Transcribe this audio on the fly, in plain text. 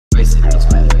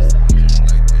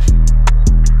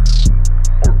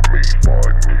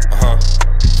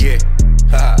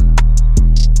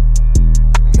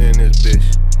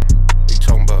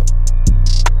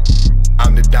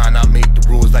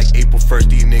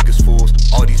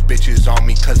All these bitches on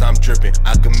me cause I'm drippin',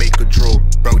 I can make a drool.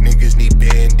 Broke niggas need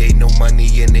band-aid, no money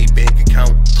in they bank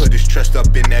account. Put his trust up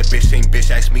in that bitch, same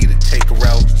bitch asked me to take her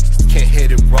out. Can't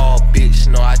hit it raw, bitch,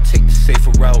 no, I take the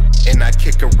safer route. And I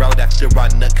kick her out after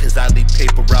I nut cause I leave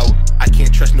paper out. I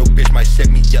can't trust no bitch, might set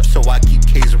me up, so I keep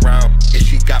K's around. If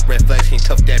she got red flags, can't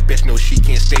cuff that bitch, no, she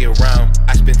can't stay around.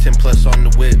 I spent 10 plus on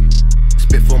the whip,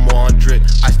 spit for more on drip.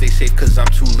 I stay safe cause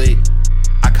I'm too late.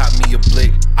 I caught me a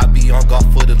blick, I be on guard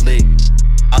for the lick.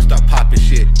 I'll start popping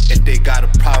shit, if they got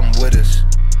a problem with us,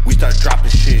 we start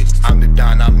dropping shit. I'm the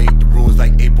Don, I make the rules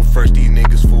like April 1st, these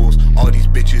niggas fools. All these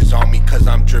bitches on me cause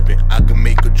I'm drippin', I can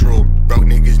make a drool. Broke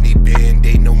niggas need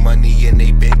band-aid, no money in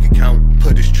they bank account.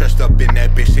 Put his trust up in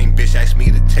that bitch, same bitch asked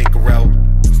me to take